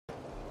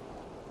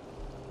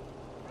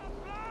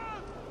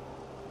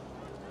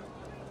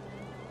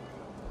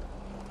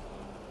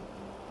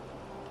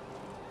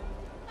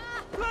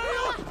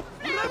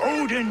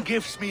Odin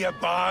gifts me a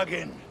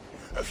bargain.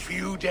 A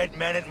few dead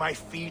men at my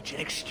feet in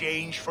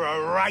exchange for a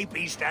ripe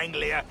East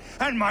Anglia,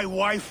 and my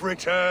wife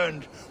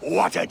returned.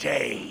 What a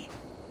day!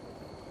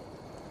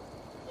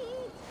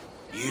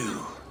 You.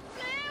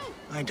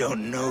 I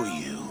don't know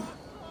you.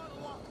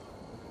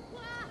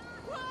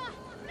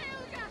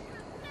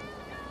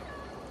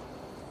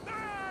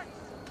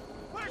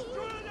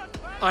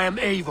 I am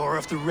Eivor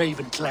of the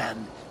Raven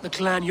Clan, the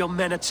clan your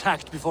men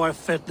attacked before I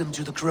fed them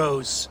to the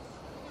crows.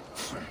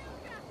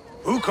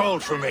 Who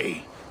called for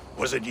me?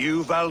 Was it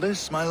you,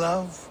 Valdis, my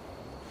love?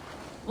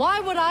 Why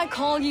would I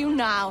call you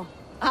now,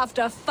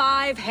 after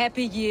 5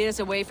 happy years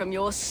away from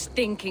your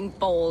stinking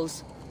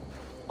balls?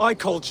 I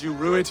called you,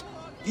 Ruid.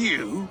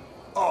 You?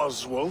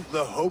 Oswald,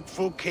 the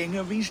hopeful king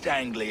of East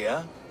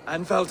Anglia?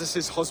 And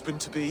Valdis's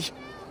husband-to-be.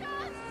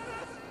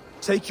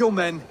 Take your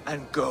men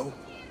and go.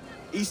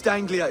 East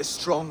Anglia is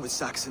strong with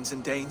Saxons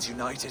and Danes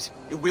united.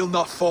 It will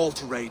not fall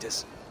to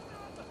raiders.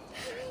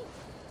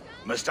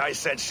 Must I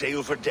set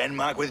sail for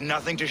Denmark with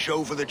nothing to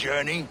show for the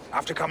journey,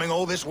 after coming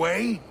all this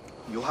way?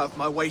 You'll have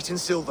my weight in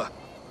silver.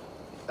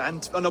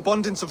 And an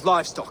abundance of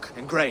livestock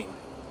and grain.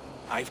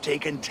 I've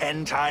taken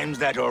 10 times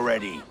that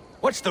already.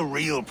 What's the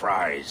real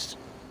prize?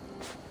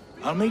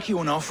 I'll make you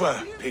an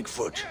offer,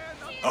 Pigfoot.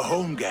 A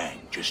home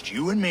gang, just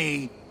you and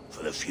me,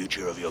 for the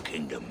future of your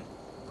kingdom.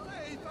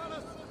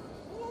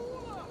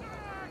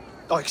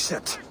 I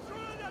accept.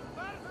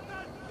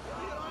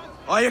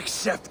 I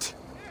accept.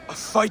 A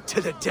fight to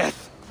the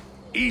death.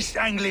 East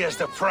Anglia's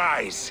the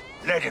prize.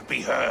 Let it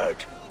be heard.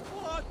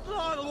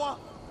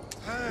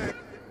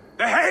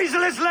 The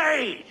hazel is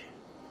laid!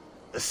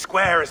 The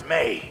square is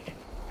made.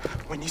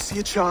 When you see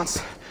a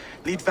chance,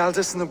 lead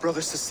Valdis and the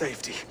brothers to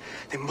safety.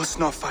 They must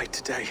not fight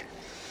today.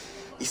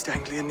 East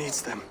Anglia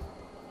needs them.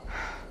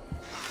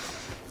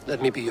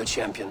 Let me be your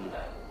champion.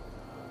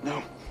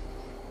 No.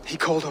 He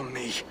called on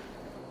me.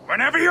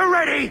 Whenever you're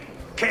ready,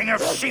 King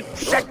of Sheep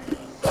Set.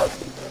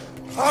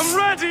 I'm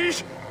ready!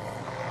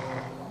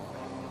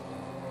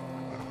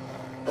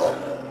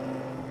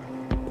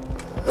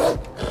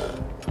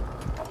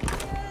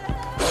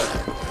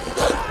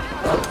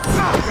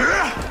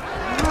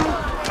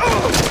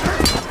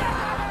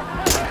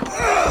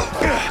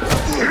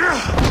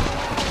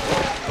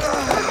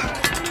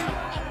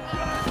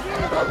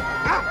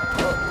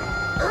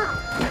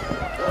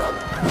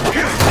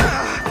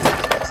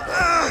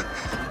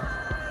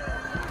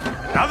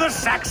 Another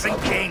Saxon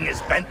king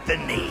has bent the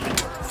knee.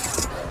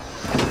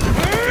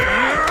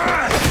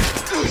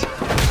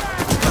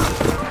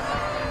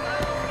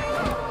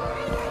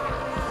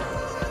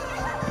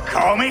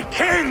 Call me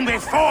king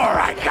before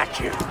I got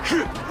you.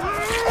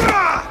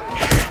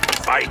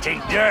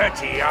 Fighting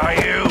dirty, are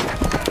you?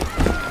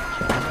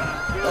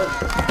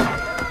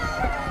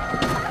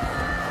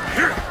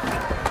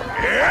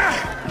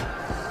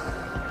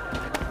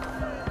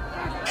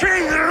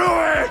 King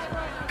Ruid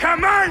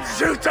commands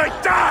you to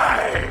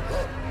die!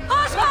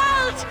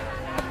 Oswald!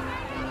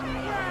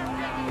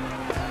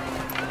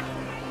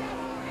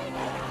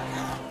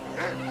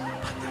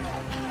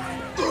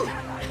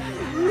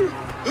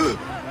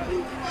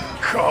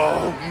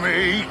 Call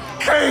me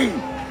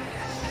king!